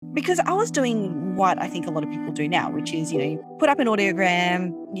because I was doing what I think a lot of people do now, which is, you put up an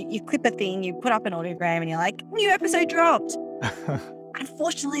audiogram, you clip a thing, you put up an audiogram and you're like, new episode dropped.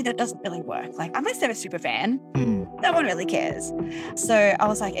 Unfortunately, that doesn't really work. Like, unless they're a super fan, Hmm. no one really cares. So I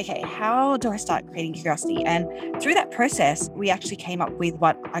was like, okay, how do I start creating curiosity? And through that process, we actually came up with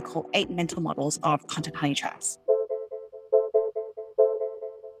what I call 8 mental models of content honey traps.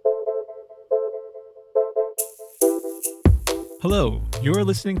 Hello, you're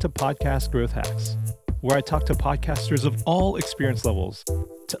listening to Podcast Growth Hacks, where I talk to podcasters of all experience levels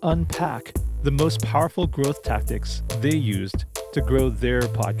to unpack the most powerful growth tactics they used to grow their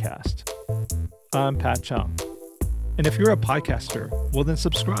podcast. I'm Pat Chung. And if you're a podcaster, well then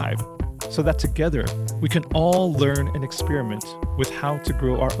subscribe so that together we can all learn and experiment with how to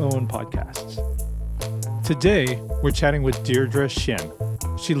grow our own podcasts. Today, we're chatting with Deirdre Shin.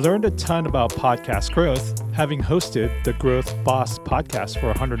 She learned a ton about podcast growth, having hosted the Growth Boss podcast for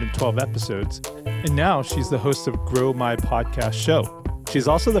 112 episodes, and now she's the host of Grow My Podcast Show. She's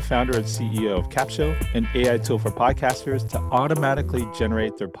also the founder and CEO of Capsho, an AI tool for podcasters to automatically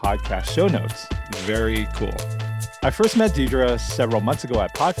generate their podcast show notes. Very cool. I first met Deirdre several months ago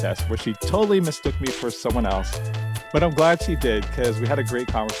at Podfest, where she totally mistook me for someone else, but I'm glad she did because we had a great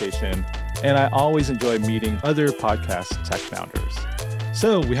conversation, and I always enjoy meeting other podcast tech founders.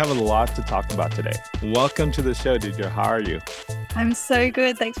 So we have a lot to talk about today. Welcome to the show, Deirdre. How are you? I'm so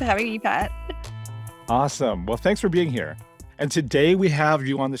good. Thanks for having me, Pat. Awesome. Well, thanks for being here. And today we have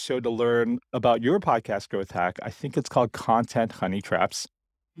you on the show to learn about your podcast growth hack. I think it's called Content Honey Traps,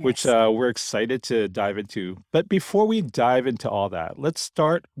 which we're excited to dive into. But before we dive into all that, let's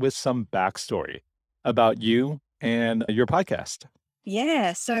start with some backstory about you and your podcast.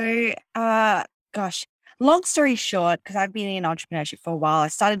 Yeah. So, long story short, because I've been in entrepreneurship for a while, I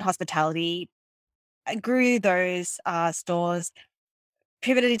started in hospitality. I grew those stores,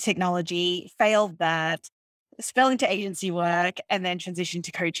 pivoted to technology, failed that, fell into agency work, and then transitioned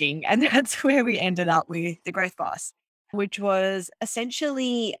to coaching. And that's where we ended up with the Growth Boss, which was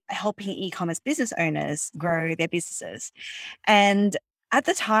essentially helping e-commerce business owners grow their businesses. And at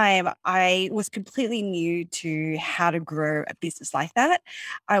the time, I was completely new to how to grow a business like that.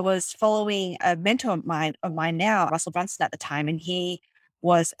 I was following a mentor of mine now, Russell Brunson at the time, and he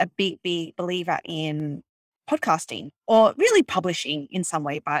was a big believer in podcasting or really publishing in some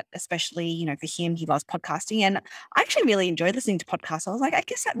way, but especially, for him, he loves podcasting. And I actually really enjoyed listening to podcasts. I was like, I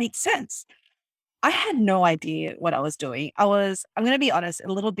guess that makes sense. I had no idea what I was doing. I'm going to be honest,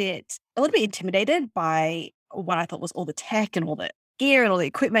 a little bit intimidated by what I thought was all the tech and all the gear and all the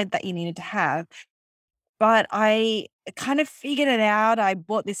equipment that you needed to have. But I kind of figured it out. I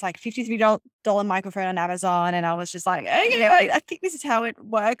bought this like $53 microphone on Amazon, and I was just like, okay, I think this is how it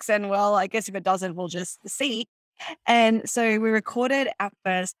works. And well, I guess if it doesn't, we'll just see. And so we recorded our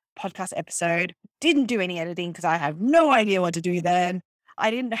first podcast episode, didn't do any editing because I have no idea what to do then. I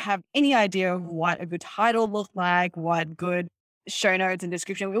didn't have any idea of what a good title looked like, what good show notes and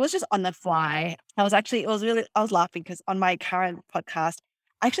description. It was just on the fly. I was laughing because on my current podcast,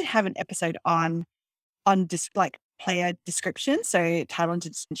 I actually have an episode on just like player description, so title and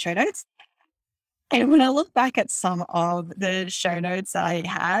show notes. And when I look back at some of the show notes I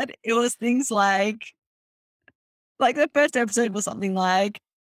had, it was things like the first episode was something like,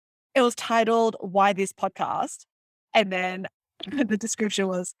 it was titled "Why This Podcast," and then the description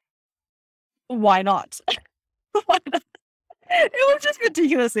was "Why not?" Why not? It was just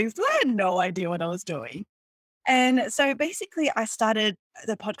ridiculous things. I had no idea what I was doing. And so basically, I started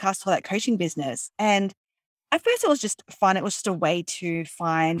the podcast for that coaching business. And at first, it was just fun. It was just a way to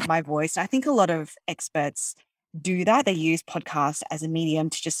find my voice. I think a lot of experts do that. They use podcasts as a medium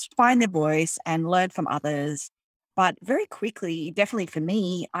to just find their voice and learn from others. But very quickly, definitely for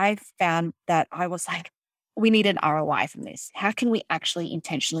me, I found that I was like, we need an ROI from this. How can we actually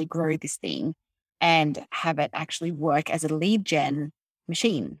intentionally grow this thing and have it actually work as a lead gen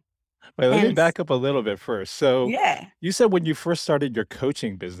machine? Wait, let me And back up a little bit first. So yeah, you said when you first started your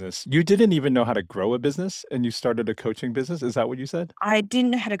coaching business, you didn't even know how to grow a business and you started a coaching business. Is that what you said? I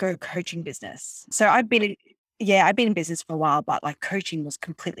didn't know how to grow a coaching business. So I've been in business for a while, but like coaching was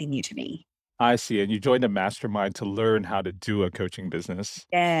completely new to me. I see. And you joined a mastermind to learn how to do a coaching business.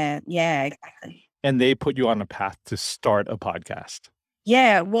 Yeah, exactly. And they put you on a path to start a podcast.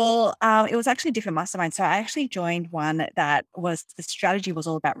 Yeah, well, it was actually a different mastermind. So I actually joined one that was the strategy was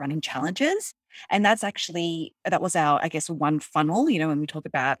all about running challenges. And that was our, I guess, one funnel, when we talk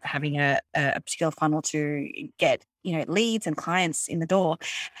about having a particular funnel to get, leads and clients in the door.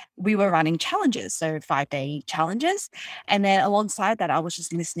 We were running challenges, so 5-day challenges. And then alongside that, I was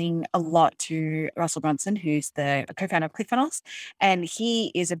just listening a lot to Russell Brunson, who's the co-founder of ClickFunnels. And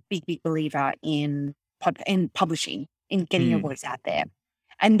he is a big, big believer in publishing, in getting your voice out there.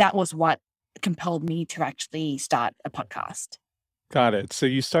 And that was what compelled me to actually start a podcast. Got it. So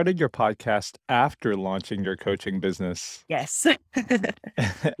you started your podcast after launching your coaching business Yes.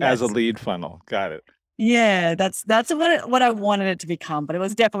 as a Yes. lead funnel. Got it. Yeah, that's what I wanted it to become, but it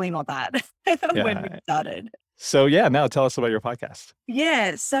was definitely not that when we Yeah. started. So yeah, now tell us about your podcast.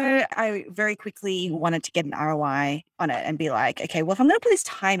 Yeah, so I very quickly wanted to get an ROI on it and be like, okay, well, if I'm going to put this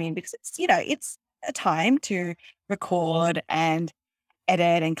time in, because it's a time to record and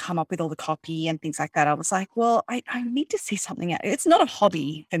edit and come up with all the copy and things like that. I was like, well, I need to see something out. It's not a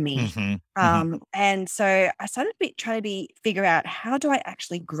hobby for me. And so I started trying to figure out, how do I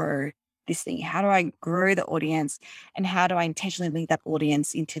actually grow this thing? How do I grow the audience, and how do I intentionally lead that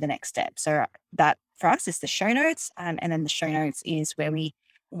audience into the next step? So that for us is the show notes. And then the show notes is where we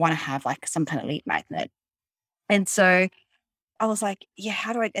want to have like some kind of lead magnet. And so I was like, yeah,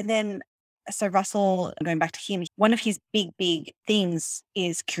 how do I? And then, so Russell, going back to him, one of his big, big things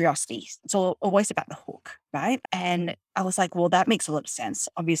is curiosity. It's always about the hook, right? And I was like, well, that makes a lot of sense.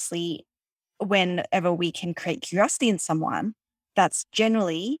 Obviously, whenever we can create curiosity in someone, that's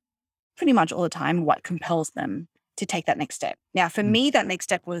generally pretty much all the time what compels them to take that next step. Now, for me, that next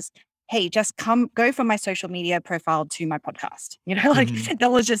step was, hey, just go from my social media profile to my podcast.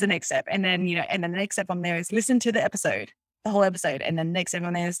 That was just the next step. And then, and then the next step on there is listen to the whole episode. And then the next step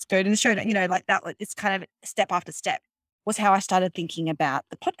on there is go to the show, like that. It's kind of step after step was how I started thinking about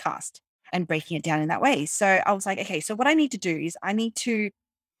the podcast and breaking it down in that way. So I was like, okay, so what I need to do is I need to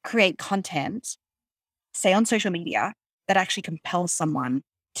create content, say on social media, that actually compels someone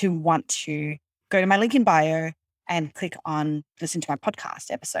to want to go to my link in bio and click on listen to my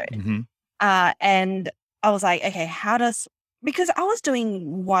podcast episode. And I was like, okay, because I was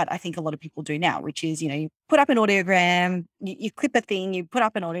doing what I think a lot of people do now, which is, you put up an audiogram, you clip a thing, you put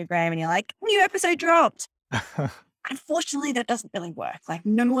up an audiogram and you're like, new episode dropped. Unfortunately, that doesn't really work. Like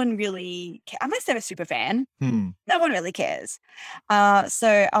no one really cares, unless they're a super fan. No one really cares.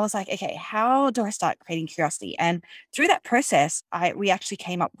 So I was like, okay, how do I start creating curiosity? And through that process, we actually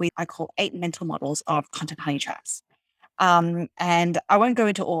came up with, I call 8 mental models of content honey traps. And I won't go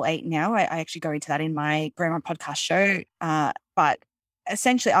into all 8 now. I actually go into that in my Grow My Podcast show. But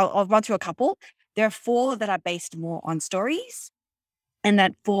essentially, I'll run through a couple. There are 4 that are based more on stories, and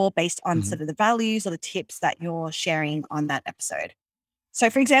that 4 based on sort of the values or the tips that you're sharing on that episode. So,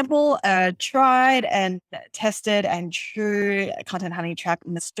 for example, tried and tested and true content honey trap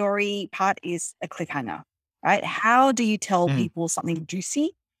in the story part is a cliffhanger, right? How do you tell people something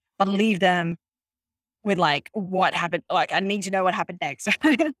juicy, but leave them with like, what happened? Like, I need to know what happened next.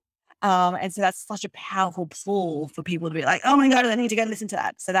 And so that's such a powerful pull for people to be like, oh my God, I need to go listen to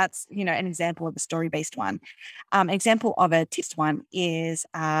that. So that's, an example of a story-based one. Example of a tips one is,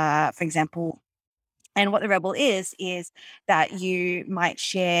 for example, and what the rebel is that you might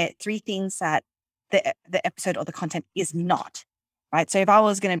share 3 things that the episode or the content is not, right? So if I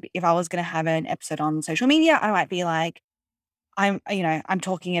was gonna have an episode on social media, I might be like, I'm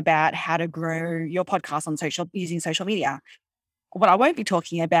talking about how to grow your podcast on using social media. What I won't be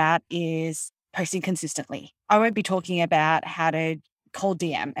talking about is posting consistently. I won't be talking about how to cold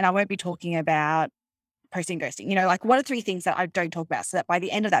DM, and I won't be talking about posting ghosting. Like what are 3 things that I don't talk about, so that by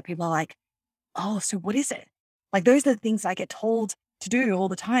the end of that, people are like, oh, so what is it? Like those are the things I get told to do all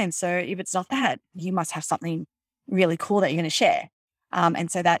the time. So if it's not that, you must have something really cool that you're going to share.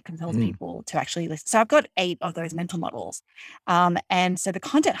 And so that compels people to actually listen. So I've got 8 of those mental models. And so the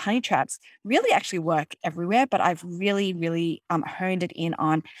content honey traps really actually work everywhere, but I've really, really honed it in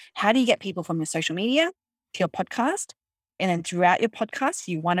on how do you get people from your social media to your podcast? And then throughout your podcast,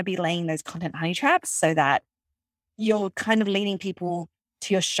 you want to be laying those content honey traps so that you're kind of leading people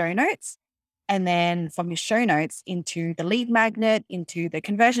to your show notes. And then from your show notes into the lead magnet, into the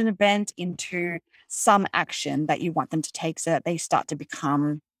conversion event, into some action that you want them to take so that they start to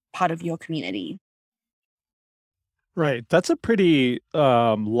become part of your community. Right. That's a pretty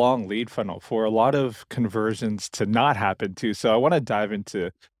long lead funnel for a lot of conversions to not happen too. So I want to dive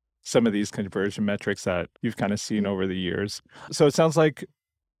into some of these conversion metrics that you've kind of seen over the years. So it sounds like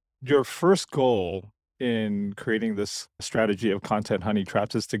your first goal in creating this strategy of content honey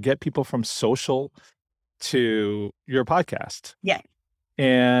traps is to get people from social to your podcast. Yeah.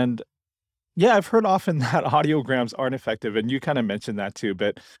 And Yeah, I've heard often that audiograms aren't effective, and you kind of mentioned that too,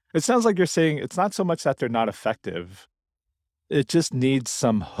 but it sounds like you're saying it's not so much that they're not effective. It just needs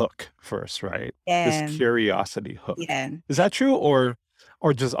some hook first, right? This Yeah, curiosity hook. yeah. Is that true, or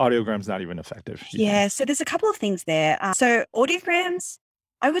just audiograms not even effective, you think? Yeah, so there's a couple of things there. So audiograms,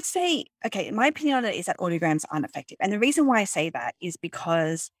 I would say, okay, my opinion on it is that audiograms aren't effective. And the reason why I say that is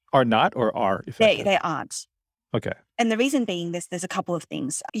because Are not or are they effective? aren't. Okay. And the reason being there's a couple of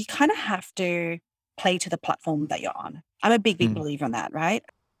things. You kind of have to play to the platform that you're on. I'm a big, big Mm, believer in that, right?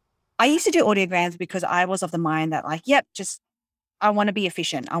 I used to do audiograms because I was of the mind that like, yep, just I want to be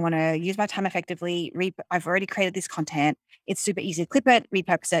efficient. I want to use my time effectively. I've already created this content. It's super easy to clip it,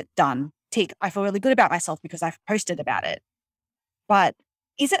 repurpose it, done. Tick. I feel really good about myself because I've posted about it. But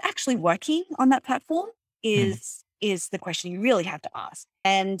is it actually working on that platform? mm, Is the question you really have to ask.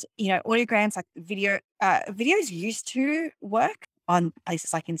 And audiograms like videos used to work on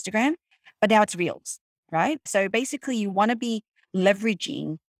places like Instagram, but now it's reels, right? So basically you want to be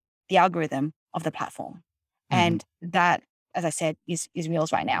leveraging the algorithm of the platform. mhm, And that, as I said, is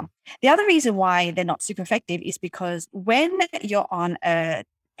reels right now. The other reason why they're not super effective is because when you're on a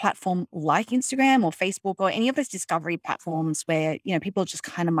platform like Instagram or Facebook or any of those discovery platforms where, people just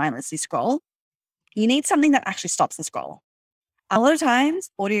kind of mindlessly scroll, you need something that actually stops the scroll. A lot of times,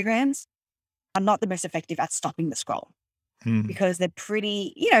 audiograms are not the most effective at stopping the scroll mm. because they're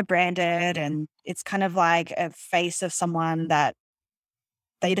pretty, branded and it's kind of like a face of someone that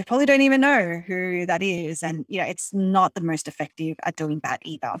they probably don't even know who that is. And, it's not the most effective at doing that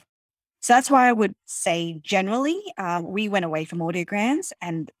either. So that's why I would say generally, we went away from audiograms,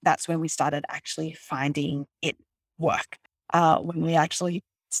 and that's when we started actually finding it work. When we actually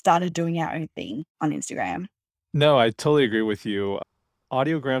started doing our own thing on Instagram. No, I totally agree with you.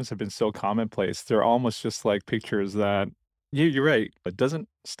 Audiograms have been so commonplace. They're almost just like pictures that you're right. It doesn't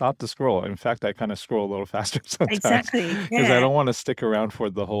stop the scroll. In fact, I kind of scroll a little faster sometimes Exactly. because I Yeah. don't want to stick around for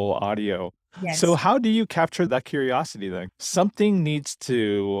the whole audio. So Yes. how do you capture that curiosity then? Something needs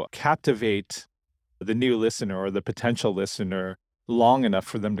to captivate the new listener or the potential listener long enough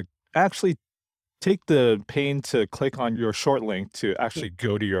for them to actually take the pain to click on your short link to Yeah. actually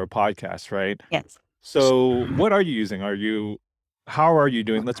go to your podcast, right? Yes. So what are you using? How are you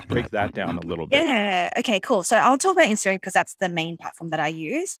doing? Let's break that down a little bit. Yeah. Okay, cool. So I'll talk about Instagram because that's the main platform that I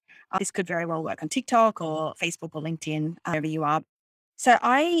use. This could very well work on TikTok or Facebook or LinkedIn, wherever you are. So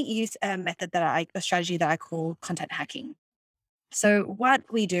I use a strategy that I call content hacking. So what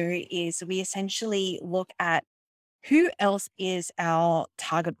we do is we essentially look at who else is our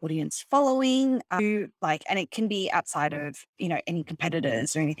target audience following, and it can be outside of, any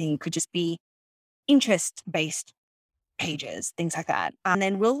competitors or anything. It could just be interest based pages, things like that. And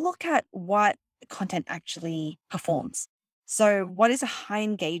then we'll look at what content actually performs. So what is a high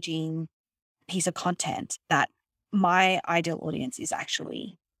engaging piece of content that my ideal audience is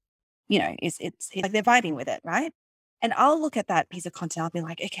actually, it's like they're vibing with it, right? And I'll look at that piece of content. I'll be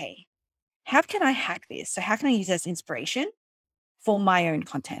like, okay, how can I hack this? So how can I use this inspiration for my own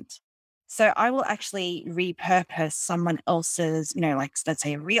content? So I will actually repurpose someone else's, like let's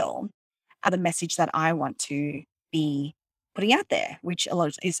say a reel, the message that I want to be putting out there, which a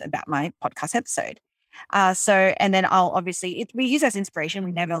lot is about my podcast episode. And then I'll obviously, we use as inspiration.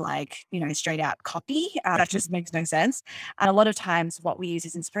 We never like, straight out copy. That just makes no sense. And a lot of times what we use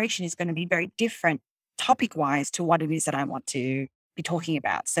as inspiration is going to be very different topic wise to what it is that I want to be talking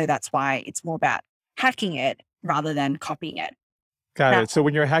about. So that's why it's more about hacking it rather than copying it. Got Now, it. So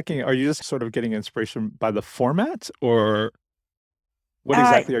when you're hacking, are you just sort of getting inspiration by the format, or what uh,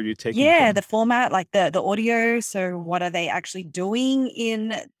 exactly are you taking yeah, from? the format, like the audio. So what are they actually doing in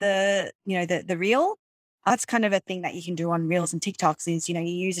the reel? That's kind of a thing that you can do on reels and TikToks is, you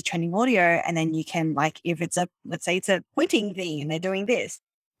use a trending audio and then you can like, if it's let's say it's a pointing thing and they're doing this,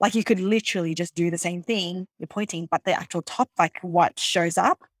 like you could literally just do the same thing. You're pointing, but the actual top, like what shows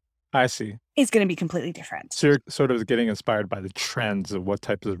up I see. is going to be completely different. So you're sort of getting inspired by the trends of what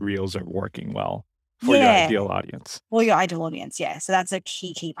types of reels are working well for your Yeah. ideal audience. For your ideal audience. Yeah. So that's a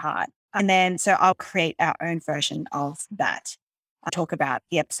key part. And then, so I'll create our own version of that. I'll talk about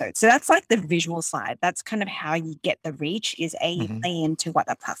the episode. So that's like the visual side. That's kind of how you get the reach is A, Hmm. play into what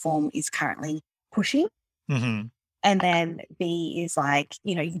the platform is currently pushing. Hmm. And then B is like,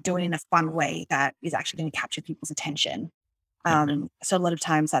 you do it in a fun way that is actually going to capture people's attention. Yeah. So a lot of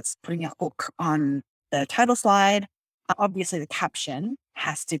times that's putting a hook on the title slide. Obviously the caption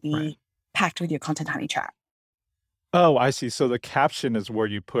has to Right. be packed with your content honey trap. Oh, I see. So the caption is where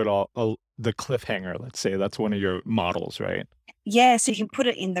you put the cliffhanger, let's say. That's one of your models, right? Yeah, so you can put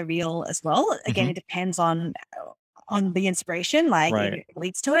it in the reel as well. Again, Hmm. it depends on the inspiration, like if Right. it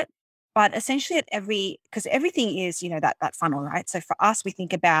leads to it. But essentially at because everything is, that funnel, right? So for us, we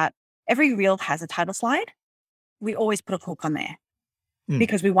think about every reel has a title slide. We always put a hook on there Mm,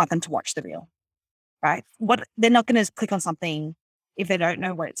 because we want them to watch the reel, right? They're not going to click on something if they don't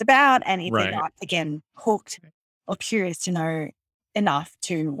know what it's about, and if they're right. not, again, hooked or curious to know enough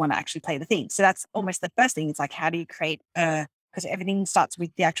to want to actually play the thing. So that's almost the first thing. It's like, how do you create because everything starts with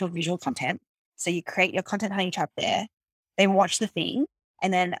the actual visual content. So you create your content honey trap there, then watch the thing,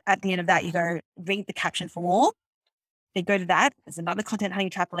 and then at the end of that, you go read the caption for more. They go to that. There's another content honey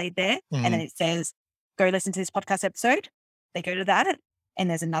trap laid there, and then Mm, it says, "Go listen to this podcast episode." They go to that, and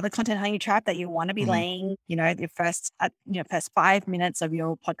there's another content honey trap that you want to be mhm, laying, your first 5 minutes of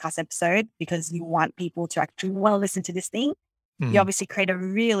your podcast episode, because you want people to actually want to listen to this thing. You mhm, obviously create a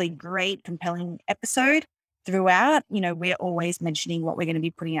really great, compelling episode throughout. We're always mentioning what we're going to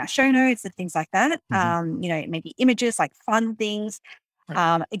be putting in our show notes and things like that. mhm. Maybe images, like fun things,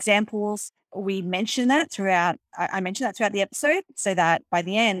 Right. examples. We mention that throughout. I mentioned that throughout the episode, so that by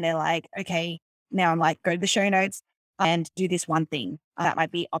the end they're like, okay, now I'm like, go to the show notes and do this one thing. That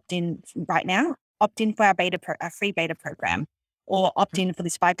might be opt in right now. Opt in for our free beta program, or opt in for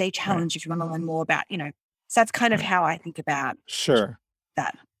this 5-day Right. challenge if you want to learn more about. So that's kind of Right. how I think about Sure.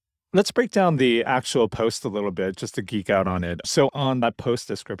 that. Let's break down the actual post a little bit just to geek out on it. So on that post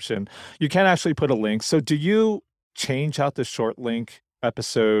description, you can actually put a link. So do you change out the short link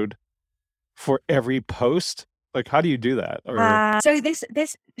episode for every post? Like, how do you do that? Or So there's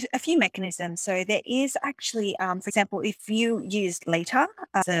a few mechanisms. So there is actually, for example, if you use Later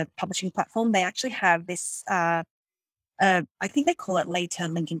as a publishing platform, they actually have this. I think they call it Later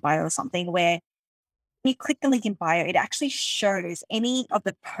link in bio or something, where you click the link in bio, it actually shows any of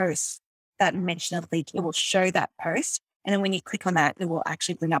the posts that mention a link. It will show that post, and then when you click on that, it will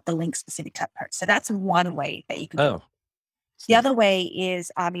actually bring up the link specific to that post. So that's one way that you can do it. oh, The see. other way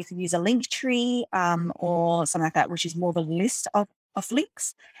is you can use a link tree or something like that, which is more of a list of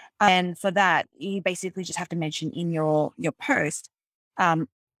links. And for that, you basically just have to mention in your post, um,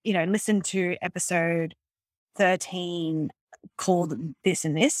 listen to episode 13 called this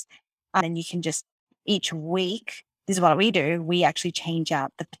and this. And then you can just each week, this is what we do. We actually change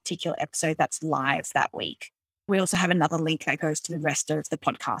out the particular episode that's live that week. We also have another link that goes to the rest of the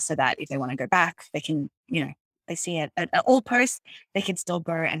podcast, so that if they want to go back, they can, they see it at all posts, they can still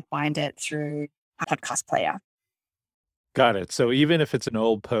go and find it through a podcast player. Got it. So even if it's an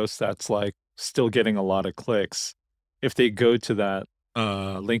old post that's like still getting a lot of clicks, if they go to that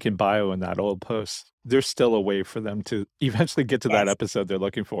link in bio in that old post, there's still a way for them to eventually get to that Yes. episode they're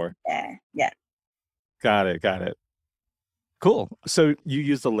looking for. Yeah. Yeah. Got it. Got it. Cool. So you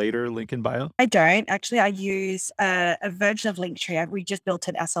use the later link in bio? I don't actually. I use a version of Linktree. We just built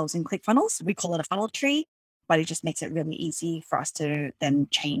it ourselves in ClickFunnels. We call it a funnel tree, but it just makes it really easy for us to then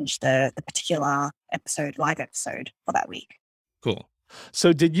change the particular live episode for that week. Cool.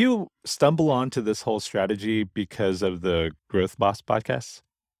 So did you stumble onto this whole strategy because of the Growth Boss podcast?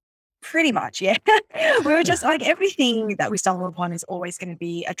 Pretty much, yeah. We were just like, everything that we stumble upon is always going to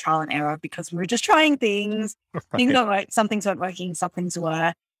be a trial and error, because we were just trying things. Things Right. don't work. Some things weren't working. Some things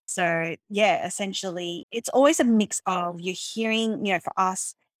were. So yeah, essentially, it's always a mix of you hearing. For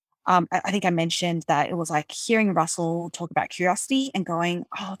us, I think I mentioned that it was like hearing Russell talk about curiosity and going,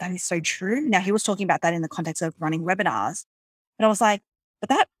 "Oh, that is so true." Now he was talking about that in the context of running webinars, and I was like, "But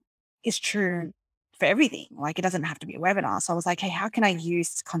that is true for everything. Like, it doesn't have to be a webinar." So I was like, "Hey, how can I use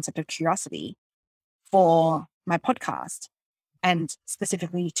this concept of curiosity for my podcast, and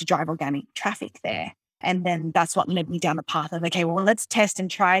specifically to drive organic traffic there?" And then that's what led me down the path of, okay, well, let's test and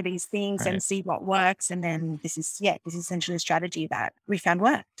try these things and Right. see what works. And then this is essentially a strategy that we found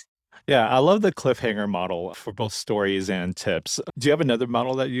worked. Yeah, I love the cliffhanger model for both stories and tips. Do you have another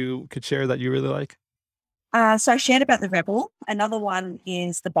model that you could share that you really like? So I shared about the Rebel. Another one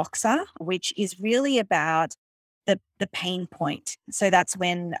is the Boxer, which is really about the pain point. So that's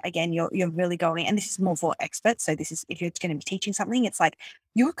when, again, you're really going, and this is more for experts. So this is, if you're going to be teaching something, it's like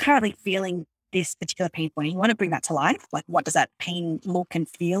you're currently feeling this particular pain point. You want to bring that to life. Like, what does that pain look and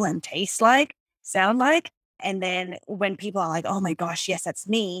feel and taste like, sound like? And then when people are like, "Oh my gosh, yes, that's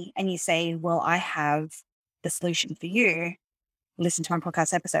me," and you say, "Well, I have the solution for you. Listen to my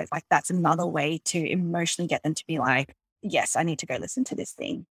podcast episode." Like, that's another way to emotionally get them to be like, "Yes, I need to go listen to this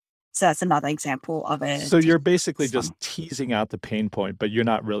thing." So that's another example of a So you're digital basically just funnel. teasing out the pain point, but you're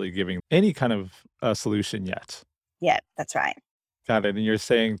not really giving any kind of solution yet. Yeah, that's right. Got it. And you're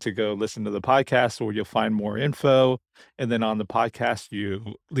saying to go listen to the podcast where you'll find more info. And then on the podcast,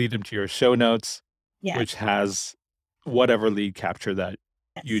 you lead them to your show notes, Yeah. which has whatever lead capture that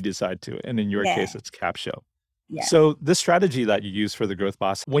you Yes. decide to. And in your Yeah. case, it's CapShow. Yeah. So this strategy that you use for the Growth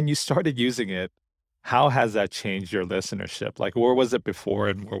Boss, when you started using it, how has that changed your listenership? Like where was it before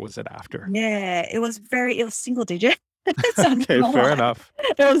and where was it after? Yeah, it was single digit. So I'm not Okay, gonna fair lie. enough.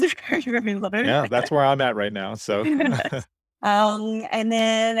 It was very, very low. Yeah, that's where I'm at right now. So And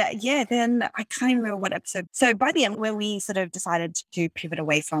then, yeah, then I can't remember what episode. So by the end, when we sort of decided to pivot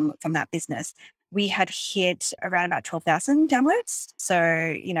away from that business, we had hit around about 12,000 downloads. So,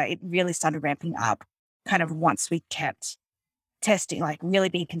 it really started ramping up kind of once we kept testing, like really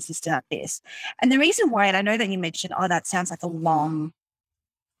being consistent at this. And the reason why, and I know that you mentioned, oh, that sounds like a long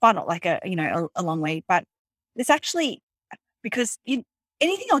funnel, like a long way, but it's actually because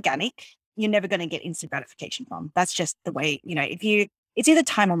anything organic, you're never going to get instant gratification from. That's just the way, it's either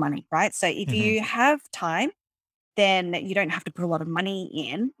time or money, right? So if Mhm. you have time, then you don't have to put a lot of money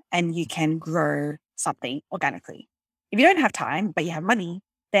in and you can grow something organically. If you don't have time, but you have money,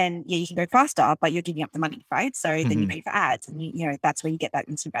 then yeah, you can go faster, but you're giving up the money, right? So then you Mhm. pay for ads and that's where you get that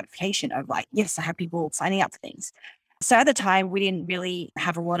instant gratification of like, yes, I have people signing up for things. So at the time, we didn't really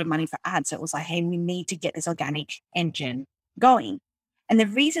have a lot of money for ads. So it was like, hey, we need to get this organic engine going. And the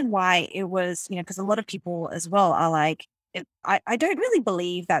reason why it was, because a lot of people as well are like, I don't really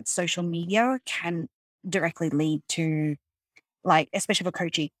believe that social media can directly lead to, like, especially for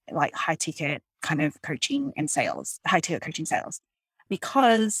coaching, like high ticket kind of coaching and sales, high ticket coaching sales,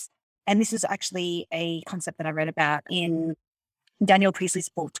 because, and this is actually a concept that I read about in Daniel Priestley's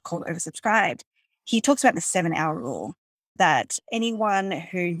book called Oversubscribed. He talks about the 7-hour rule, that anyone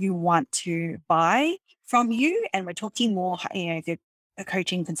who you want to buy from you, and we're talking more, if you're a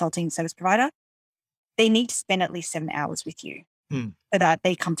coaching, consulting service provider, they need to spend at least 7 hours with you Mm. so that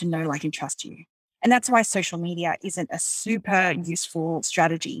they come to know, like, and trust you. And that's why social media isn't a super useful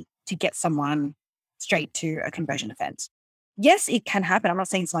strategy to get someone straight to a conversion event. Yes, it can happen. I'm not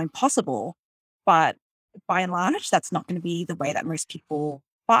saying it's not impossible, but by and large, that's not going to be the way that most people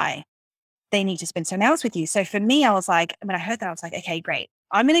buy. They need to spend 7 hours with you. So for me, I was like, when I heard that, I was like, okay, great.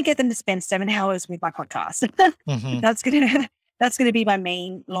 I'm going to get them to spend 7 hours with my podcast. Mhm. That's going to, that's going to be my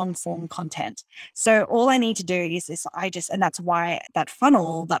main long form content. So all I need to do is this. And that's why that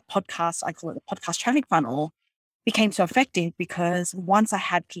funnel, that podcast, I call it the podcast traffic funnel, became so effective, because once I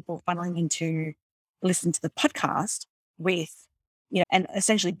had people funneling into listen to the podcast with, and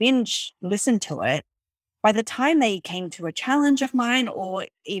essentially binge listen to it, by the time they came to a challenge of mine or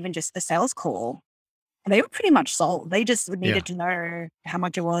even just the sales call, they were pretty much sold. They just Yeah. needed to know how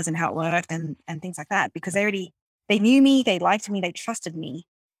much it was and how it worked and things like that, because they knew me, they liked me, they trusted me.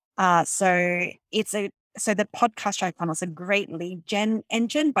 So the podcast drive funnel is a great lead gen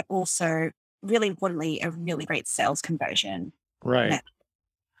engine, but also really importantly, a really great sales conversion Right. method.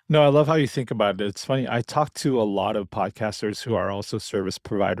 No, I love how you think about it. It's funny. I talk to a lot of podcasters who are also service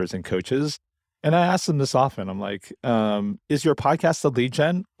providers and coaches. And I ask them this often. I'm like, is your podcast a lead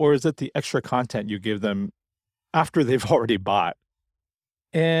gen or is it the extra content you give them after they've already bought?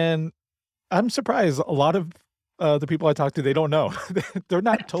 And I'm surprised a lot of the people I talk to, they don't know. They're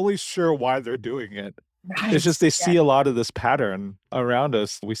not totally sure why they're doing it. It's Right. just they Yeah. see a lot of this pattern around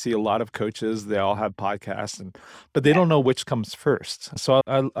us. We see a lot of coaches, they all have podcasts but they Yeah. don't know which comes first. So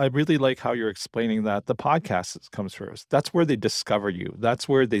I really like how you're explaining that the comes first. That's where they discover you. That's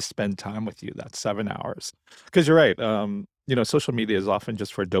where they spend time with you. That's 7 hours. Because you're right. Social media is often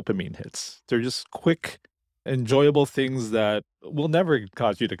just for dopamine hits. They're just quick, enjoyable things that will never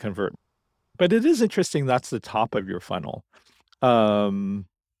cause you to convert. But it is interesting that's the top of your funnel. Um,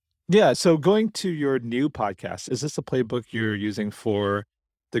 yeah. So going to your new podcast, is this a playbook you're using for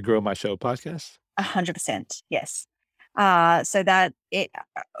the Grow My Show podcast? 100%. Yes. So that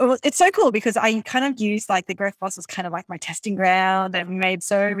it's so cool, because I kind of used, like, the Growth Boss was kind of like my testing ground, and we made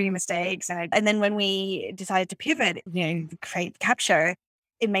so many mistakes. And then when we decided to pivot, create Capshow,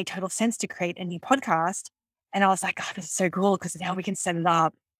 it made total sense to create a new podcast. And I was like, God, this is so cool, because now we can set it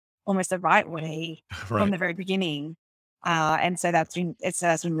up almost the right way from Right. the very beginning. And so that's been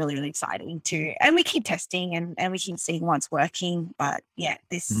really, really exciting too. And we keep testing and we keep seeing what's working. But yeah,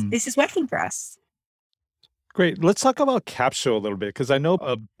 this Mhm. this is working for us. Great. Let's talk about Capshow a little bit because I know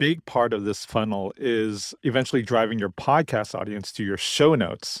a big part of this funnel is eventually driving your podcast audience to your show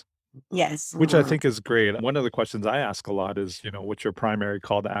notes, Yes. which I think is great. One of the questions I ask a lot is, what's your primary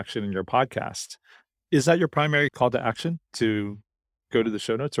call to action in your podcast? Is that your primary call to action to go to the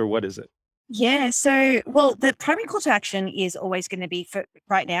show notes or what is it? Yeah. So, well, the primary call to action is always going to be, for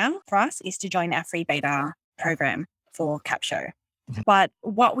right now for us, is to join our free beta program for Capshow. Mhm. But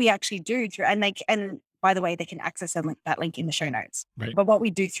what we actually do through, and by the way, they can access that link in the show notes. Right. But what we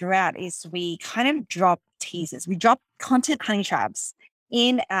do throughout is we kind of drop teasers. We drop content honey traps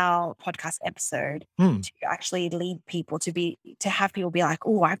in our podcast episode Hmm. to actually lead people to have people be like,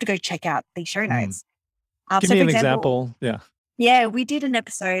 oh, I have to go check out these show Hmm. notes. Give So me for an example, example. Yeah. yeah, we did an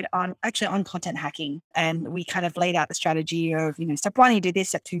episode on content hacking, and we kind of laid out the strategy of, step one, you do this,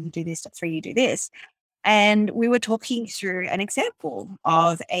 step two, you do this, step three, you do this. And we were talking through an example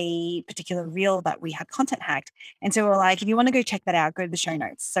of a particular reel that we had content hacked. And so we're like, if you want to go check that out, go to the show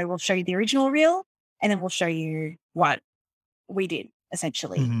notes. So we'll show you the original reel, and then we'll show you what we did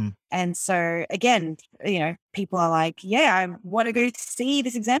essentially. Hmm. And so again, people are like, yeah, I want to go see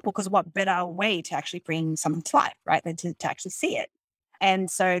this example, because what better way to actually bring something to life, right, than to actually see it.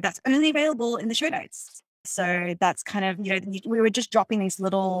 And so that's only available in the show notes. So that's kind of, we were just dropping these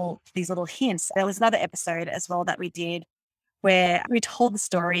little hints. There was another episode as well that we did where we told the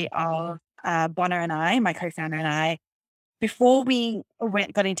story of Bonner and I, my co-founder and I, before we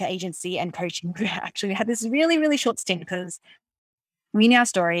got into agency and coaching. We had this really, really short stint because we knew our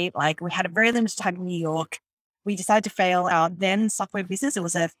story. Like, we had a very limited time in New York. We decided to fail our then software business. It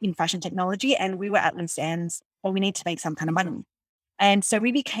was in fashion technology, and we were at loose ends. Well, we need to make some kind of money. And so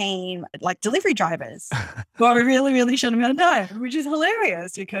we became like delivery drivers for a really, really short amount of time, which is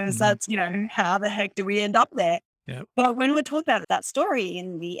hilarious because that's, how the heck do we end up there? Yep. But when we talked about that story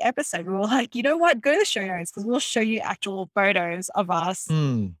in the episode, we were like, you know what? Go to the show notes, because we'll show you actual photos of us,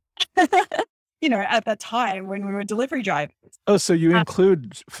 Mm. at that time when we were delivery drivers. Oh, so you Uh,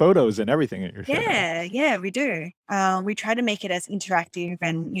 include photos and everything in your show notes. Yeah, we do. We try to make it as interactive,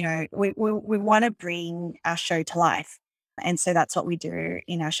 and we want to bring our show to life, and so that's what we do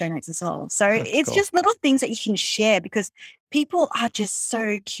in our show notes as well. So That's it's cool. just little things that you can share, because people are just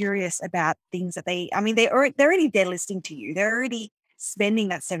so curious about things that they're already there listening to you. They're already spending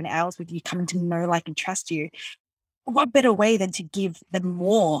that 7 hours with you, coming to know, like, and trust you. What better way than to give them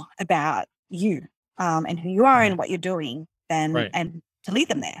more about you, and who you are Right. and what you're doing, and Right. to lead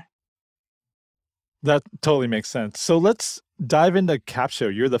them there. That totally makes sense. So let's dive into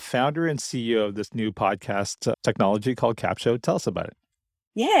Capsho. You're the founder and CEO of this new podcast technology called Capsho. Tell us about it.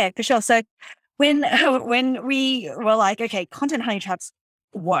 Yeah, for sure. So when when we were like, okay, content honey traps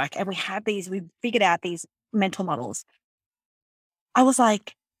work, and we figured out these mental models, I was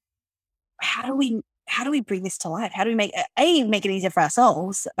like, how do we bring this to life? How do we make it easier for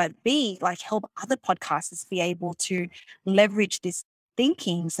ourselves, but B, like, help other podcasters be able to leverage this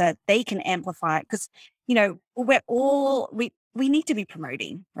thinking so that they can amplify it? Because we need to be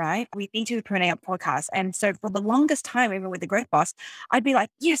promoting, right? We need to be promoting our podcast. And so for the longest time, even with the Growth Boss, I'd be like,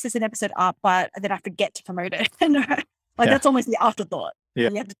 yes, there's an episode up, but then I forget to promote it. Like, Yeah. that's almost the afterthought. Yeah.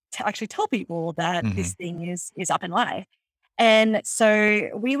 You have to actually tell people that Mhm. this thing is up and live. And so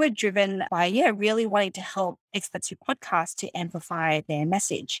we were driven by, really wanting to help experts who podcast to amplify their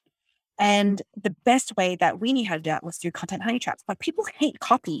message. And the best way that we knew how to do that was through content honey traps. But people hate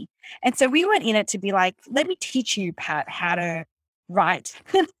copy. And so we went in it to be like, let me teach you, Pat, how to write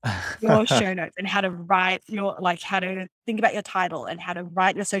your show notes, and how to write how to think about your title, and how to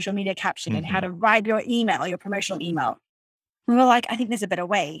write your social media caption, and how Mhm. to write your email, your promotional email. We were like, I think there's a better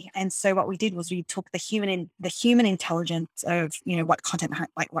way. And so what we did was we took the human intelligence of, what what content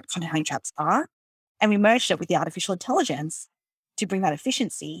honey traps are, and we merged it with the artificial intelligence to bring that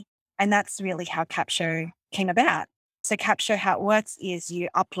efficiency. And that's really how Capsho came about. So Capsho, how it works is you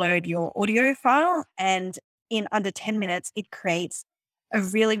upload your audio file, and in under 10 minutes, it creates a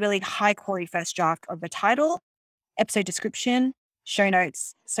really, really high quality first draft of the title, episode description, show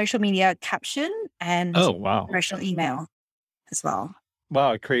notes, social media caption, and Oh, wow. promotional email as well.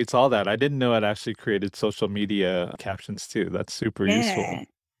 Wow, it creates all that. I didn't know it actually created social media captions too. That's super useful. Yeah.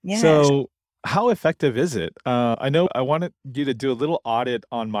 Yeah. So how effective is it? I know I wanted you to do a little audit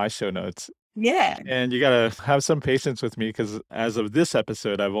on my show notes, Yeah. and you gotta have some patience with me because as of this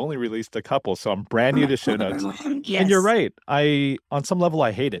episode, I've only released a couple, so I'm brand new to show notes. And you're Yes. right. On some level,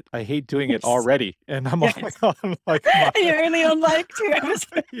 I hate it. I hate doing it Yes. already, and I'm Yes. on like You're only on like 2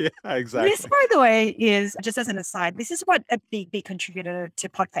 episodes. yeah, This, exactly. by the way, is just as an aside, this is what a big contributor to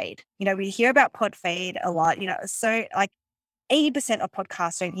Podfade. We hear about Podfade a lot, so like 80% of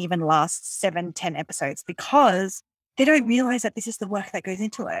podcasts don't even last 7-10 episodes because they don't realize that this is the work that goes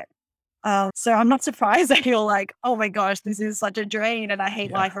into it. So I'm not surprised that you're like, oh my gosh, this is such a drain and I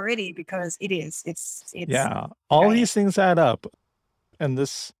hate Yeah. life already, because it is. It's Yeah. All right. these things add up. And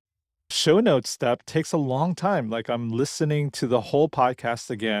this show notes step takes a long time. Like, I'm listening to the whole podcast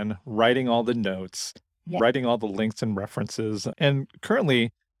again, writing all the notes, Yeah. writing all the links and references. And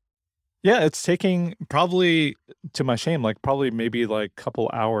currently, yeah, it's taking probably, to my shame, like probably maybe like a couple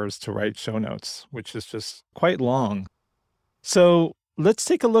hours to write show notes, which is just quite long. So let's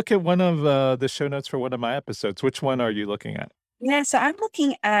take a look at one of the show notes for one of my episodes. Which one are you looking at? Yeah, so I'm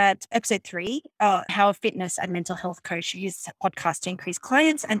looking at episode 3, how a fitness and mental health coach use podcasts to increase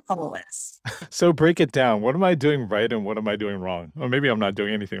clients and followers. So break it down. What am I doing right and what am I doing wrong? Or maybe I'm not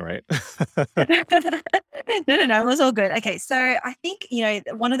doing anything right. No, it was all good. Okay, so I think,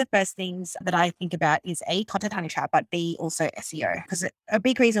 one of the first things that I think about is A, content honey trap, but B, also SEO. Because a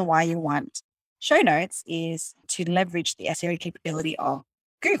big reason why you want show notes is to leverage the SEO capability of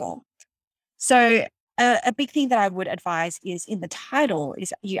Google. So a big thing that I would advise is in the title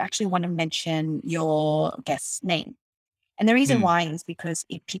is you actually want to mention your guest's name. And the reason Hmm. why is because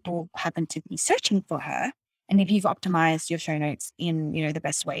if people happen to be searching for her, and if you've optimized your show notes in, the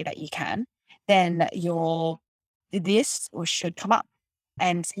best way that you can, then this or should come up.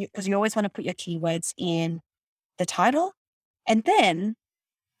 And because you always want to put your keywords in the title. And then,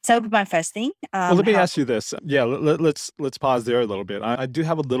 so that would be my first thing. Well, let me How ask you this. Yeah, let's pause there a little bit. I do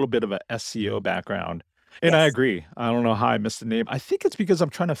have a little bit of a SEO background, and I Yes. agree. I don't know how I missed the name. I think it's because I'm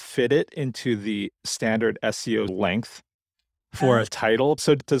trying to fit it into the standard SEO length for Uh, a title.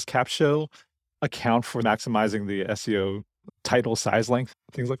 So does Capsho account for maximizing the SEO title size length,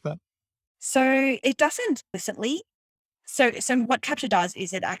 things like that? so it doesn't explicitly. So what Capture does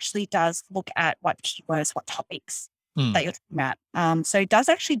is it actually does look at what keywords, what topics Hmm. that you're talking about. So it does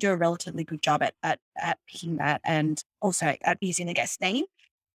actually do a relatively good job at picking that and also at using the guest name.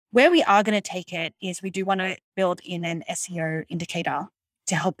 Where we are going to take it is we do want to build in an SEO indicator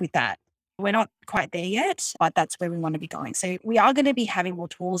to help with that. We're not quite there yet, but that's where we want to be going. So we are going to be having more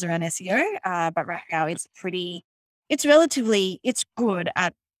tools around SEO, but right now it's good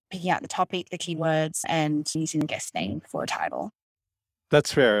at picking out the topic, the keywords, and using the guest name for a title.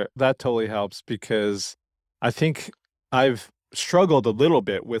 That's fair. That totally helps because I think I've struggled a little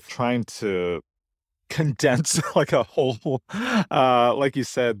bit with trying to condense like a whole like you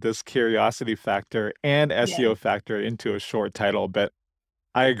said, this curiosity factor and Yeah. SEO factor into a short title. But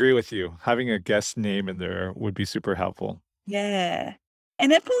I agree with you. Having a guest name in there would be super helpful. Yeah.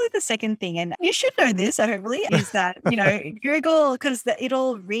 And then probably the second thing, and you should know this, hopefully, is that, Google, because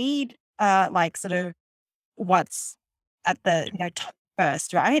it'll read like sort of what's at the top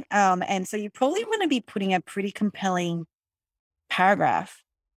first, right? And so you probably want to be putting a pretty compelling paragraph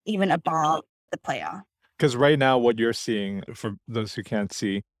even above the player. Because right now, what you're seeing, for those who can't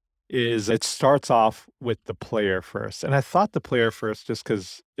see, is it starts off with the player first. And I thought the player first just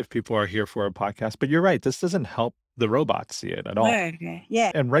because if people are here for a podcast, but you're right, this doesn't help the robot see it at No, all. okay.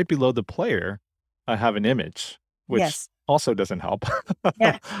 Yeah. And right below the player, I have an image, which Yes. also doesn't help.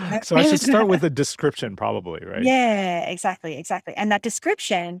 Yeah. So I should start with a description, probably, right? Yeah, exactly, exactly. And that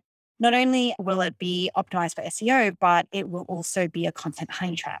description, not only will it be optimized for SEO, but it will also be a content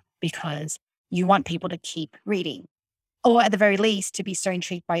honey trap because you want people to keep reading, or at the very least, to be so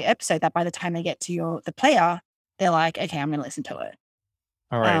intrigued by your episode that by the time they get to the player, they're like, okay, I'm going to listen to it.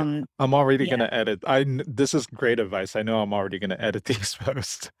 All right. Um, I'm already yeah. gonna edit. This is great advice. I know I'm already gonna edit these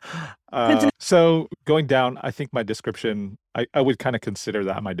posts. So going down, I think my description, I would kind of consider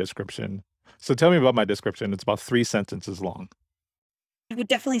that my description. So tell me about my description. It's about 3 sentences long. I would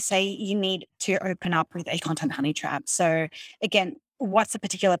definitely say you need to open up with a content honey trap. So again, what's the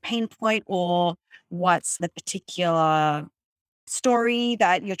particular pain point or what's the particular story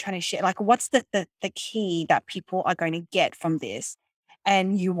that you're trying to share? Like what's the key that people are going to get from this?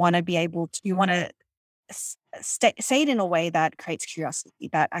 And you want to be able to, you want to say it in a way that creates curiosity,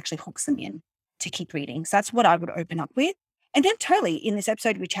 that actually hooks them in to keep reading. So that's what I would open up with. And then totally in this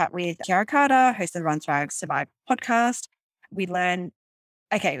episode, we chat with Kiara Carter, host of the Run Thrive Survive podcast. We learn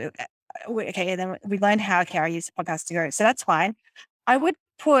okay, okay, and then we learned how Kara used the podcast to go. So that's fine. I would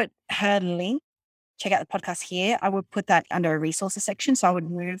put her link, check out the podcast here. I would put that under a resources section. So I would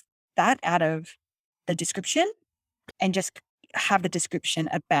move that out of the description and just have the description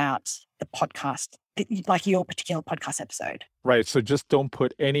about the podcast, like your particular podcast episode. Right. So just don't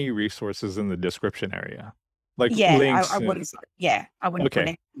put any resources in the description area, like Yeah, I links and wouldn't. Yeah, I wouldn't put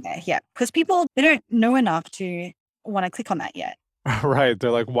okay. it in there. Yeah, because people they don't know enough to want to click on that yet. Right.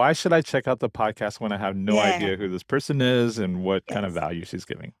 They're like, why should I check out the podcast when I have no Yeah. idea who this person is and what kind of Yes. value she's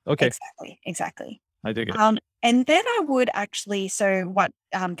giving? Okay. Exactly. Exactly. I dig it. And then I would actually, so what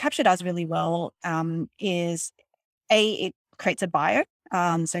Capture does really well is it creates a bio.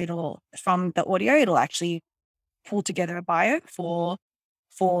 So it'll from the audio, it'll actually pull together a bio for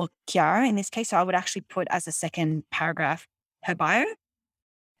Kiara in this case. So I would actually put as a second paragraph her bio,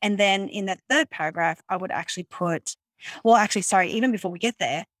 and then in the third paragraph, I would actually put, well, actually, sorry, even before we get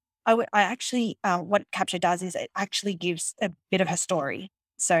there, I actually, what Capture does is it actually gives a bit of her story.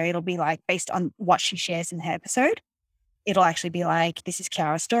 So it'll be like based on what she shares in her episode. It'll actually be like, this is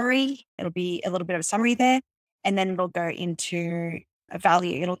Kiara's story. It'll be a little bit of a summary there. and then it'll go into a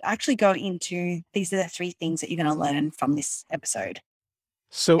value. It'll actually go into these are the 3 things that you're going to learn from this episode.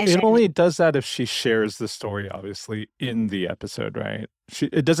 So And it share it. only does that if she shares the story, obviously, in the episode, right?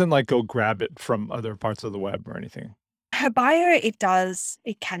 It doesn't like go grab it from other parts of the web or anything. Her bio, it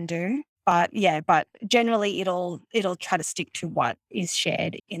can do, but yeah, but generally it'll try to stick to what is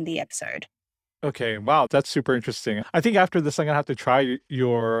shared in the episode. Okay, wow, that's super interesting. I think after this, I'm gonna have to try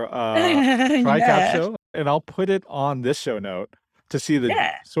your TriCap Yeah. show, and I'll put it on this show note to see the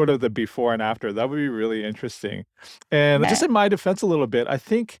Yeah. sort of the before and after. That would be really interesting. And just Yeah. in my defense a little bit, I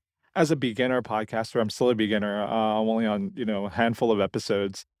think as a beginner podcaster, I'm still a beginner. I'm only on, a handful of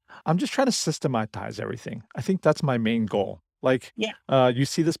episodes. I'm just trying to systematize everything. I think that's my main goal. Like, Yeah. you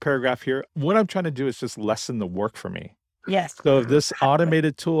see this paragraph here. What I'm trying to do is just lessen the work for me. Yes. So if this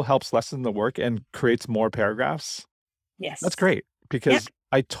automated tool helps lessen the work and creates more paragraphs, Yes. that's great because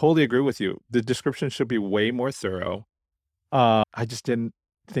I totally agree with you. The description should be way more thorough. I just didn't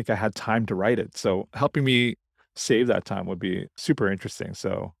think I had time to write it. So helping me save that time would be super interesting.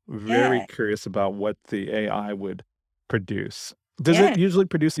 So very Yeah. curious about what the AI would produce. Does Yeah. it usually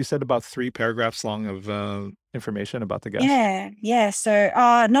produce, you said about 3 paragraphs long of information about the guest? Yeah. Yeah. So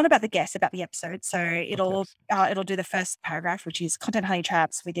not about the guest, about the episode. So it'll Okay. it'll do the first paragraph, which is content honey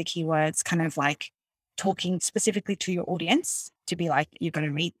traps with your keywords, kind of like talking specifically to your audience to be like, you're going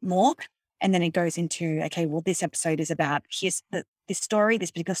to read more. And then it goes into, okay, well, this episode is about here's this story,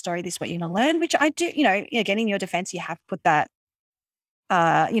 this particular story, this is what you're going to learn, which I do, again, in your defense, you have put that,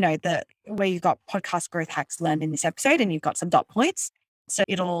 the where you've got podcast growth hacks learned in this episode and you've got some dot points. So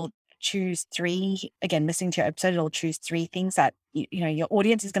it'll choose 3, again, listening to your episode, it'll choose 3 things that, your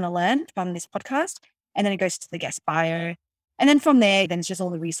audience is going to learn from this podcast. And then it goes to the guest bio. And then from there, then it's just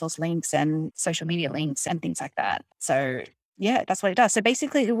all the resource links and social media links and things like that. So yeah, that's what it does. So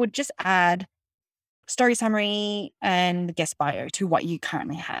basically it would just add story summary and guest bio to what you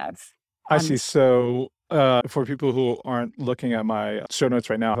currently have. I see. So, for people who aren't looking at my show notes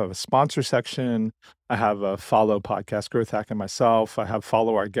right now, I have a sponsor section. I have a follow podcast growth hack and myself. I have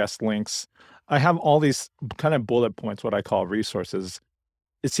follow our guest links. I have all these kind of bullet points, what I call resources.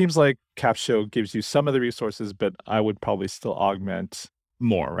 It seems like CapShow gives you some of the resources, but I would probably still augment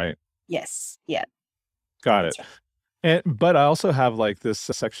more, right? Yes. Yeah. Got That's it. right. But I also have like this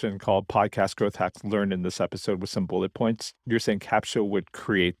section called podcast growth hacks learned in this episode with some bullet points. You're saying CapShow would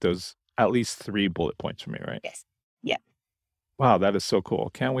create those at least 3 bullet points for me, right? Yes. Yeah. Wow, that is so cool.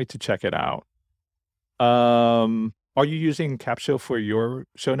 Can't wait to check it out. Are you using CapShow for your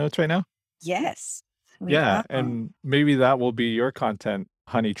show notes right now? Yes. We Yeah, are. and maybe that will be your content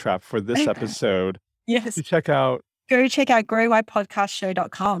honey trap for this episode. Yes. To check out Go check out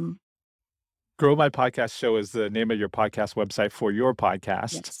growmypodcastshow.com. Grow My Podcast Show is the name of your podcast website for your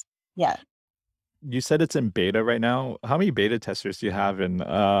podcast. Yes. Yeah. You said it's in beta right now. How many beta testers do you have,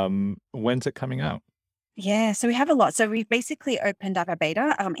 and when's it coming out? Yeah, so we have a lot. So we've basically opened up our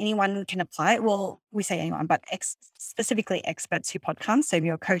beta. Anyone can apply. Well, we say anyone, but specifically experts who podcast. So if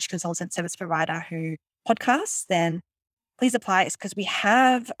you're a coach, consultant, service provider who podcasts, then please apply. It's because we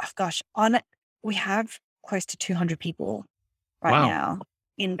have, we have close to 200 people right Wow. now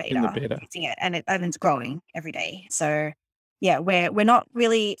in In the beta. using it, and it's growing every day. So yeah, we're not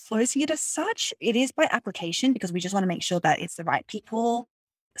really closing it as such. It is by application because we just want to make sure that it's the right people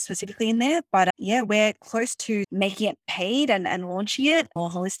specifically in there. But yeah, we're close to making it paid and launching it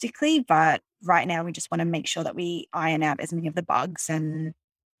more holistically. But right now, we just want to make sure that we iron out as many of the bugs and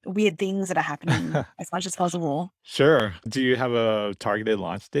weird things that are happening as much as possible. Sure. Do you have a targeted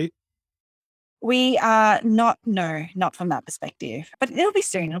launch date? We are not from that perspective, but it'll be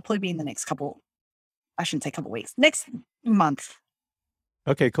soon. It'll probably be in the next I shouldn't say couple weeks, next month.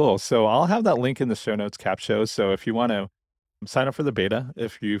 Okay, cool. So I'll have that link in the show notes, CapShow. So if you want to sign up for the beta,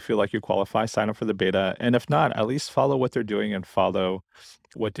 if you feel like you qualify, sign up for the beta. And if not, at least follow what they're doing and follow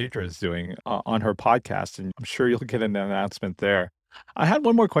what Deidre is doing on her podcast. And I'm sure you'll get an announcement there. I had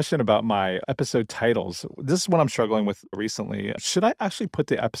one more question about my episode titles. This is what I'm struggling with recently. Should I actually put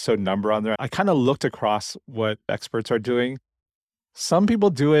the episode number on there? I kind of looked across what experts are doing. Some people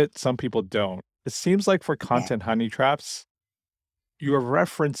do it, some people don't. It seems like for content honey traps, you're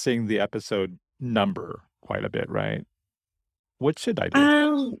referencing the episode number quite a bit, right? What should I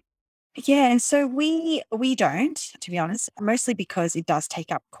do? Yeah, and so we don't, to be honest, mostly because it does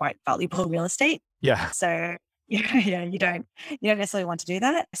take up quite valuable real estate. Yeah. So yeah, you don't necessarily want to do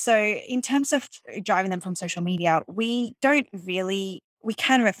that. So in terms of driving them from social media, we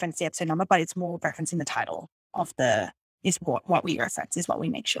can reference the episode number, but it's more referencing the title of is what we reference, is what we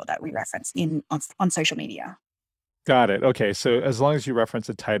make sure that we reference on social media. Got it. Okay. So as long as you reference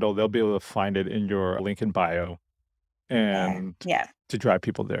the title, they'll be able to find it in your link in bio Yeah. and Yeah. to drive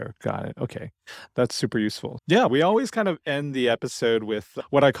people there. Got it. Okay. That's super useful. Yeah. We always kind of end the episode with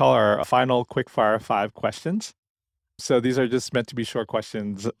what I call our final quick fire 5 questions. So these are just meant to be short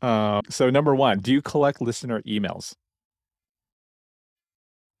questions. So number one, do you collect listener emails?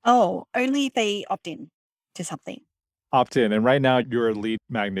 Oh, only if they opt in to something. Opt in. And right now, your lead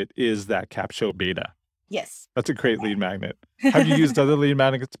magnet is that Capsho beta. Yes. That's a great lead magnet. Have you used other lead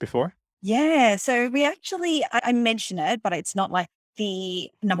magnets before? Yeah. So we actually, I mention it, but it's not like the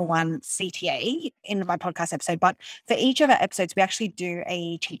number one CTA in my podcast episode. But for each of our episodes, we actually do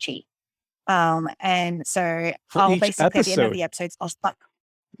a cheat sheet. And so For I'll each basically at the end of episode. the episodes, I'll start.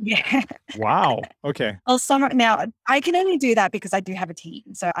 Yeah. Wow. Okay. I'll summarize. Now, I can only do that because I do have a team.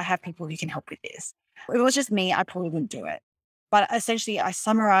 So I have people who can help with this. If it was just me, I probably wouldn't do it. But essentially, I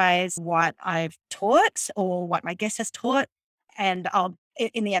summarize what I've taught or what my guest has taught. And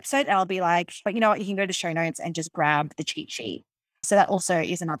in the episode, I'll be like, but you know what? You can go to show notes and just grab the cheat sheet. So that also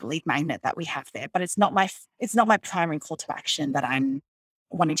is another lead magnet that we have there. But it's not my primary call to action that I'm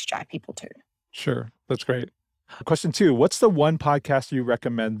wanting to drive people to. Sure. That's great. Question 2, what's the one podcast you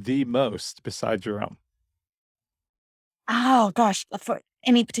recommend the most besides your own? Oh gosh, for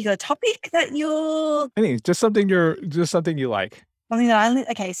any particular topic that you're Just something you like something that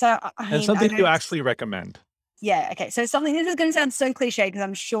okay, so I and mean, I something you know, actually recommend. yeah, okay. So something, this is going to sound so cliche because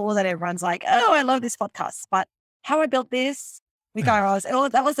I'm sure that everyone's like, oh, I love this podcast, but how I built this with Guy Raz,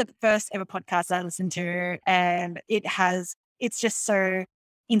 that was the first ever podcast I listened to. And it's just so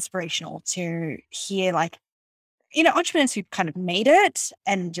inspirational to hear, like, entrepreneurs who kind of made it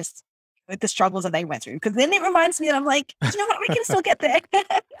and just with the struggles that they went through. Because then it reminds me that I'm like, you know what, we can still get there.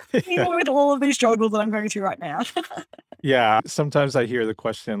 Yeah. Even with all of these struggles that I'm going through right now. Yeah. Sometimes I hear the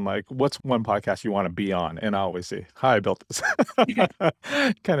question like, what's one podcast you want to be on? And I always say, hi, I built this.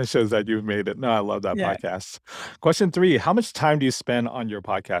 Kind of shows that you've made it. No, I love that Yeah. podcast. Question 3, how much time do you spend on your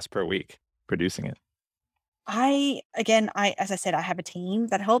podcast per week producing it? As I said, I have a team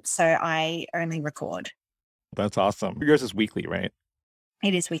that helps, so I only record. That's awesome. Yours is weekly, right?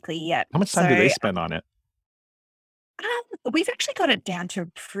 It is weekly, yeah. How much time do they spend on it? We've actually got it down to a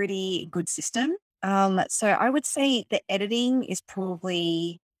pretty good system. So I would say the editing is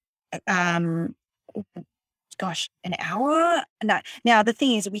probably, um, gosh, an hour. Now the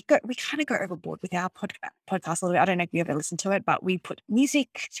thing is, we kind of go overboard with our podcast a little bit. I don't know if you ever listened to it, but we put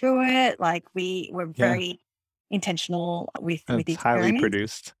music to it. Like we're Yeah. very intentional with It's the highly experience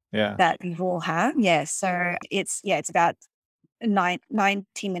produced. Yeah. that we all have. Yeah. So it's about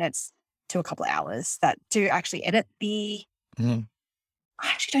 90 minutes to a couple of hours that to actually edit the. Mhm. I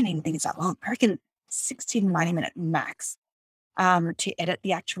actually don't even think it's that long. I reckon 60 to 90-minute max to edit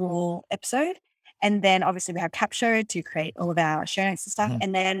the actual episode. And then obviously we have Capsho to create all of our show notes and stuff. Mhm.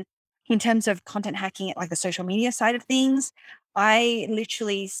 And then in terms of content hacking, like the social media side of things, I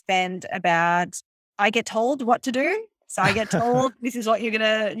literally I get told what to do. So I get told this is what you're going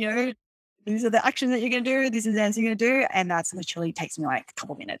to, these are the actions that you're going to do. This is the answer you're going to do. And that's literally takes me like a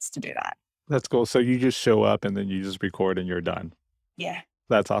couple minutes to do that. That's cool. So you just show up and then you just record and you're done. Yeah.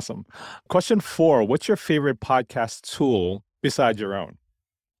 That's awesome. Question 4, what's your favorite podcast tool besides your own?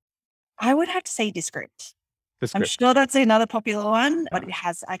 I would have to say Descript. I'm Descript. sure that's another popular one, but it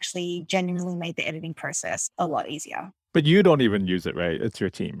has actually genuinely made the editing process a lot easier. But you don't even use it, right? It's your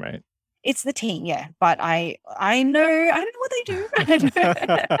team, right? It's the team, yeah. But I know what they do.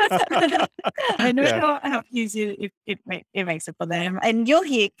 I know Yeah. how easy it makes it for them. And you'll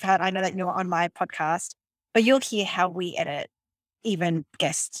hear, Pat, I know that you're on my podcast, but you'll hear how we edit even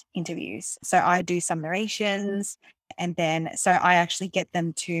guest interviews. So I do some narrations and then so I actually get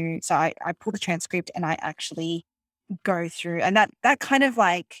them to I pull the transcript and I actually go through and that kind of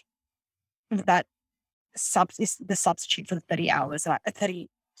like that is the substitute for the 30 hours 30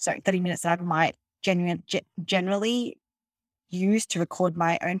 minutes that I might generally use to record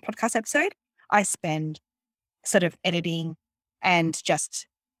my own podcast episode. I spend sort of editing and just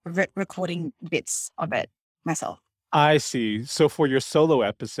recording bits of it myself. I see. So for your solo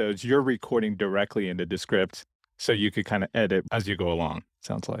episodes, you're recording directly into Descript so you could kind of edit as you go along,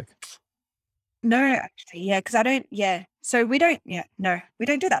 sounds like. No, actually, yeah, because I don't, yeah. So we don't do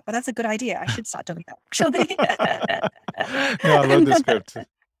that, but that's a good idea. I should start doing that, actually. No, I love Descript.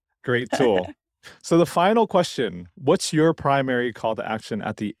 Great tool. So the final question, what's your primary call to action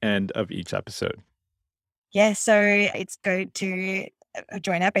at the end of each episode? Yeah, so it's go to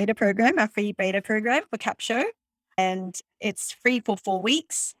join our beta program, our free beta program for Capsho. And it's free for 4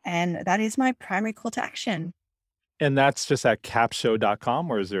 weeks. And that is my primary call to action. And that's just at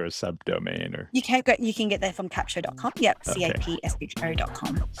capsho.com, or is there a subdomain? Or You can get there from capsho.com. Yep, Okay.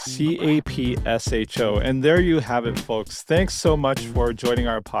 capsho.com. CAPSHO. And there you have it, folks. Thanks so much for joining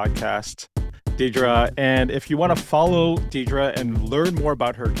our podcast, Deidre. And if you want to follow Deidre and learn more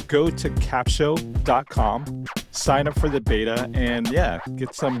about her, go to capsho.com, sign up for the beta, and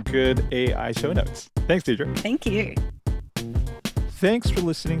get some good AI show notes. Thanks, Deidre. Thank you. Thanks for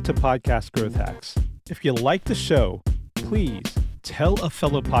listening to Podcast Growth Hacks. If you like the show, please tell a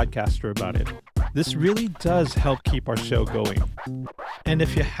fellow podcaster about it. This really does help keep our show going. And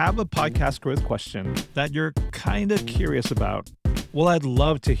if you have a podcast growth question that you're kind of curious about, well, I'd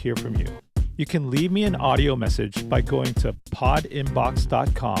love to hear from you. You can leave me an audio message by going to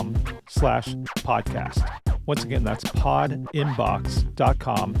podinbox.com/podcast. Once again, that's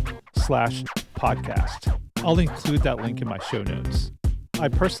podinbox.com/podcast. I'll include that link in my show notes. I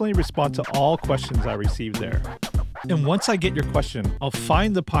personally respond to all questions I receive there. And once I get your question, I'll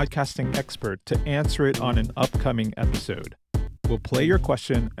find the podcasting expert to answer it on an upcoming episode. We'll play your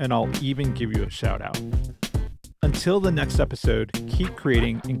question, and I'll even give you a shout out. Until the next episode, keep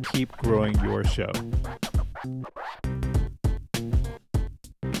creating and keep growing your show.